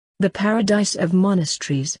The Paradise of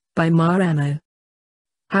Monasteries, by Maramo.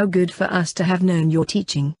 How good for us to have known your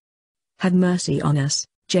teaching. Have mercy on us,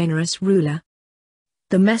 generous ruler.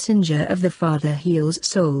 The messenger of the Father heals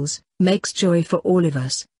souls, makes joy for all of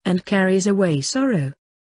us, and carries away sorrow.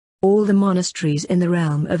 All the monasteries in the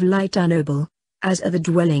realm of light are noble, as are the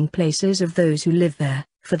dwelling places of those who live there,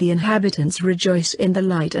 for the inhabitants rejoice in the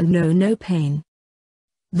light and know no pain.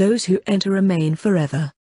 Those who enter remain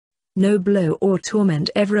forever. No blow or torment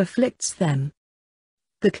ever afflicts them.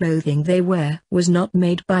 The clothing they wear was not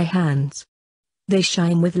made by hands. They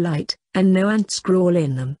shine with light, and no ants crawl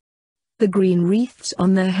in them. The green wreaths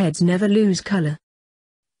on their heads never lose color.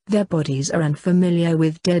 Their bodies are unfamiliar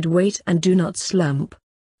with dead weight and do not slump.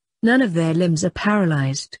 None of their limbs are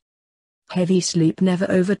paralyzed. Heavy sleep never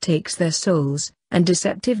overtakes their souls, and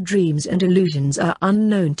deceptive dreams and illusions are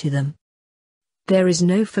unknown to them. There is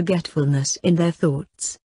no forgetfulness in their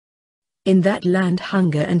thoughts. In that land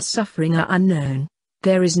hunger and suffering are unknown,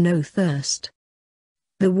 there is no thirst.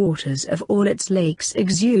 The waters of all its lakes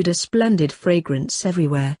exude a splendid fragrance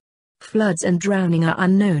everywhere. Floods and drowning are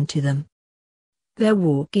unknown to them. Their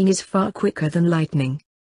walking is far quicker than lightning.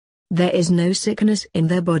 There is no sickness in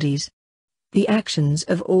their bodies. The actions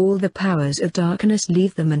of all the powers of darkness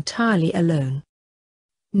leave them entirely alone.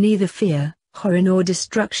 Neither fear, horror nor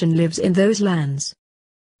destruction lives in those lands.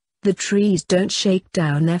 The trees don't shake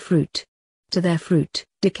down their fruit. To their fruit,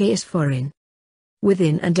 decay is foreign.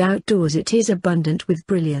 Within and outdoors it is abundant with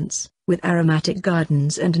brilliance, with aromatic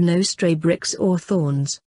gardens and no stray bricks or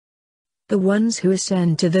thorns. The ones who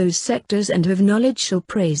ascend to those sectors and have knowledge shall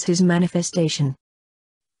praise his manifestation.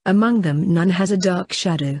 Among them none has a dark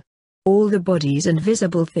shadow. All the bodies and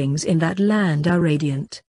visible things in that land are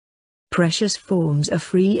radiant. Precious forms are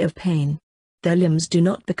free of pain. Their limbs do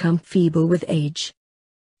not become feeble with age.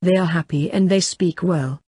 They are happy and they speak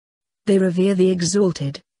well. They revere the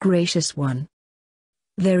exalted, gracious one.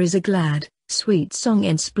 There is a glad, sweet song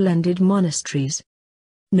in splendid monasteries.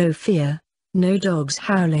 No fear, no dogs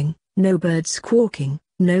howling, no birds squawking,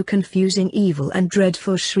 no confusing evil and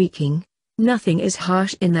dreadful shrieking. Nothing is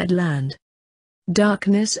harsh in that land.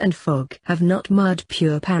 Darkness and fog have not marred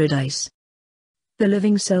pure paradise. The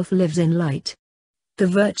living self lives in light. The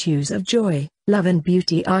virtues of joy, love and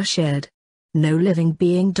beauty are shared. No living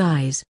being dies.